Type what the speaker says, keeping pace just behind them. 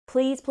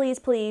Please, please,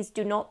 please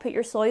do not put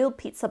your soiled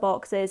pizza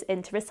boxes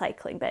into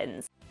recycling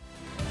bins.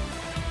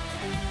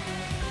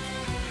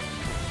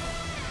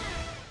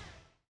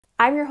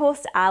 I'm your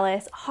host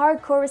Alice,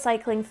 hardcore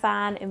recycling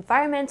fan,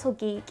 environmental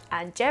geek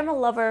and general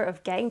lover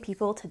of getting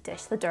people to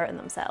dish the dirt on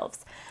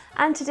themselves.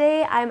 And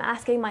today I'm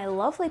asking my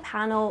lovely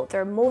panel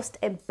their most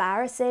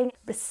embarrassing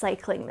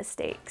recycling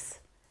mistakes.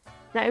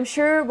 Now I'm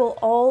sure we'll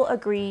all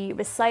agree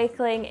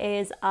recycling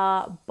is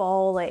a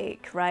ball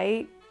ache,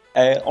 right?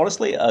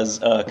 Honestly,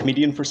 as a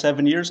comedian for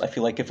 7 years, I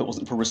feel like if it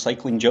wasn't for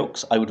recycling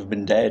jokes, I would have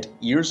been dead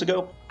years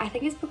ago. I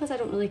think it's because I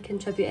don't really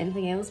contribute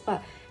anything else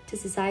to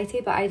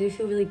society, but I do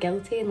feel really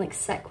guilty and like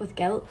sick with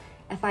guilt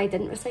if I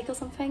didn't recycle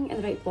something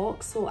in the right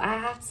box. So I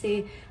have to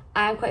say,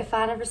 I'm quite a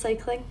fan of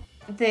recycling.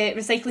 The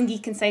recycling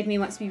geek inside me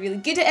wants to be really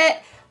good at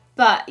it,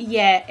 but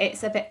yeah,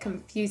 it's a bit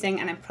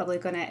confusing and I'm probably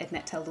going to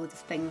admit to a load of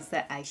things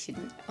that I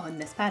shouldn't on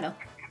this panel.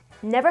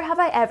 Never have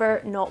I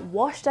ever not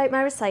washed out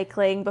my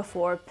recycling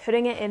before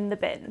putting it in the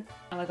bin.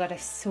 Oh my god, I've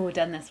so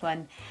done this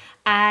one.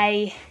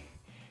 I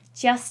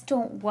just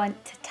don't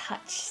want to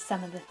touch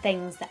some of the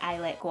things that I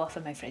let go off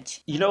in my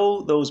fridge. You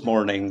know those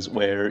mornings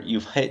where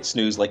you've hit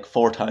snooze like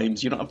 4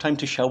 times, you don't have time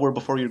to shower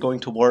before you're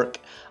going to work,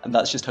 and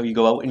that's just how you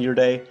go out in your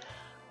day?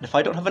 And if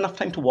I don't have enough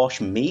time to wash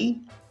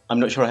me, I'm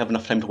not sure I have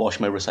enough time to wash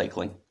my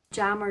recycling.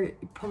 Jam or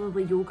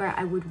probably yogurt,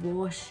 I would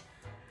wash.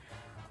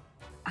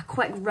 A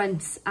quick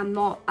rinse. I'm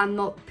not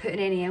putting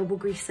any elbow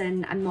grease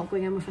in, I'm not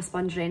going in with a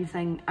sponge or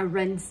anything. A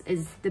rinse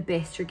is the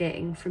best you're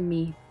getting from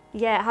me.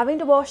 Yeah, having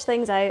to wash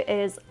things out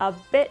is a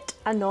bit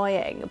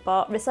annoying,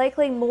 but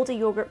recycling mouldy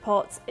yogurt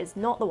pots is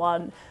not the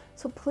one.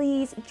 So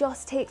please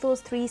just take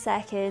those 3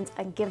 seconds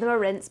and give them a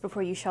rinse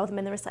before you shove them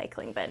in the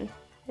recycling bin.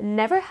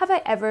 Never have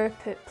I ever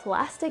put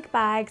plastic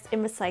bags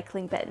in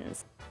recycling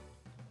bins.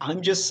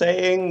 I'm just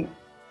saying,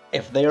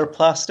 if they are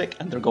plastic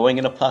and they're going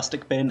in a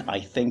plastic bin, I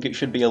think it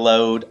should be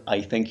allowed. I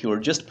think you're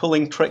just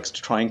pulling tricks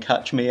to try and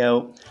catch me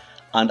out.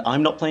 And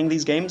I'm not playing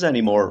these games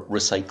anymore,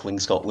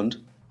 Recycling Scotland.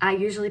 I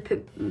usually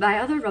put my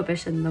other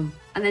rubbish in them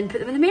and then put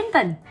them in the main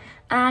bin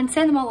and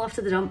send them all off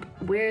to the dump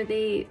where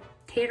they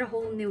tear a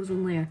hole in the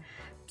ozone layer.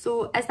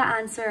 So is that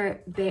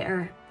answer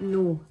better?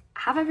 No.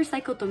 Have I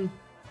recycled them?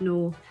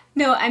 No.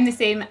 No, I'm the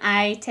same.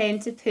 I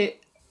tend to put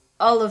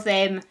all of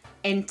them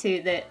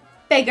into the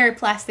bigger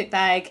plastic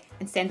bag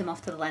and send them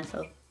off to the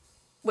landfill,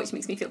 which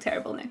makes me feel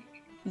terrible now.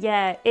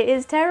 Yeah, it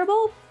is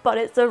terrible, but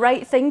it's the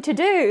right thing to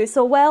do,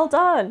 so well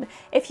done.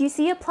 If you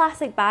see a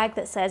plastic bag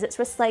that says it's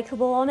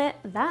recyclable on it,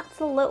 that's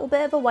a little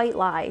bit of a white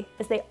lie,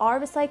 as they are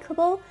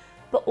recyclable,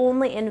 but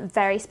only in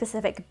very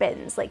specific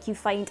bins, like you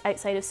find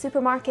outside of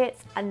supermarkets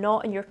and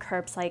not in your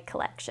curbside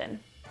collection.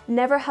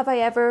 Never have I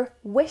ever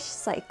wish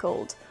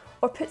cycled,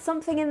 or put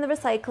something in the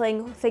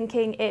recycling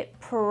thinking it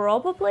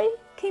probably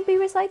can be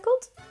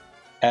recycled.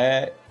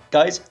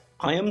 Guys,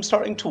 I am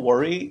starting to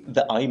worry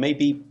that I may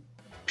be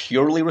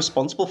purely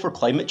responsible for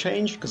climate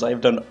change because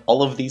I've done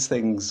all of these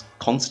things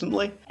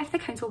constantly. If the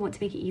council want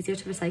to make it easier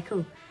to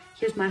recycle,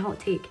 here's my hot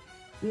take.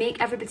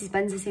 Make everybody's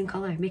bins the same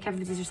colour. Make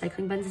everybody's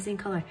recycling bins the same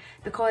colour.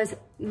 Because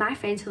my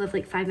friends who live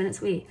like 5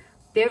 minutes away,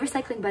 their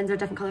recycling bins are a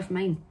different colour from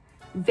mine.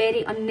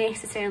 Very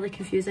unnecessarily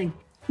confusing.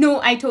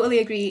 No, I totally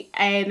agree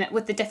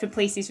with the different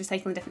places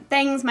recycling different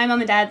things. My mum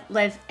and dad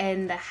live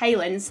in the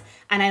Highlands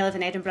and I live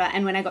in Edinburgh,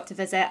 and when I got to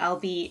visit I'll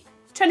be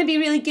trying to be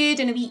really good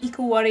and a wee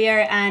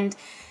eco-warrior and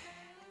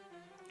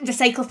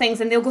recycle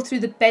things, and they'll go through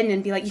the bin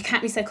and be like, you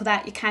can't recycle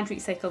that, you can't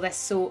recycle this.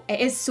 So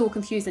it is so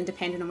confusing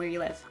depending on where you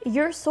live.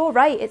 You're so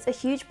right, it's a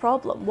huge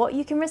problem. What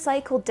you can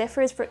recycle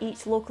differs for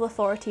each local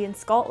authority in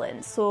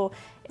Scotland, so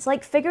it's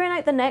like figuring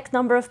out the next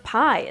number of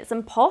pi, it's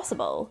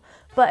impossible.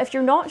 But if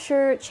you're not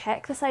sure,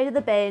 check the side of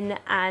the bin,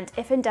 and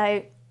if in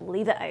doubt,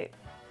 leave it out.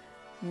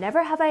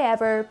 Never have I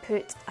ever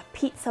put a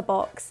pizza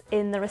box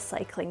in the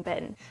recycling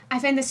bin. I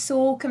find this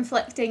so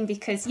conflicting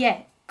because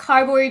yeah,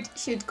 cardboard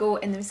should go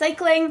in the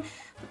recycling,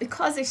 but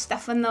because there's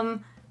stuff in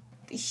them,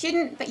 they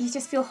shouldn't, but you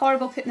just feel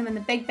horrible putting them in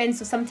the big bin,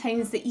 so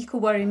sometimes the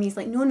eco-warrior in me is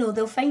like, no,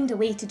 they'll find a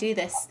way to do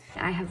this.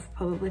 I have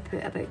probably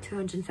put about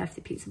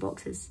 250 pizza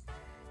boxes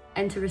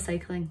into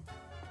recycling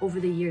over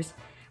the years.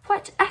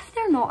 Which, if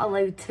they're not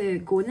allowed to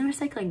go in the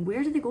recycling,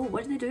 where do they go?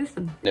 What do they do with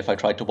them? If I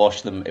tried to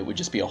wash them, it would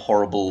just be a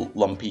horrible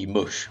lumpy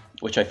mush,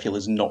 which I feel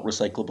is not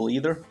recyclable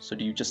either. So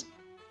do you just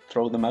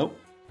throw them out?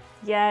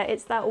 Yeah,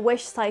 it's that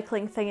wish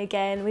cycling thing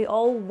again. We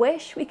all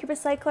wish we could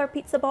recycle our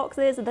pizza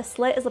boxes and the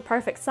slit is the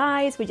perfect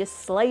size, we just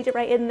slide it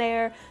right in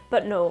there.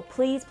 But no,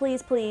 please,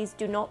 please, please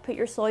do not put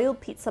your soiled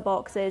pizza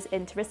boxes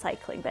into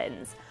recycling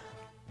bins.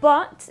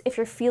 But if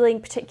you're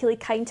feeling particularly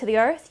kind to the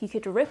earth, you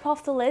could rip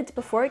off the lid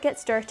before it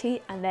gets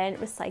dirty and then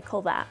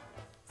recycle that.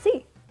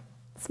 See?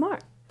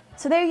 Smart.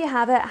 So there you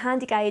have it, a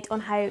handy guide on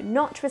how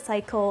not to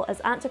recycle as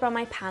answered by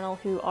my panel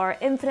who are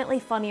infinitely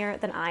funnier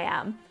than I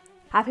am.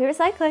 Happy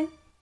recycling!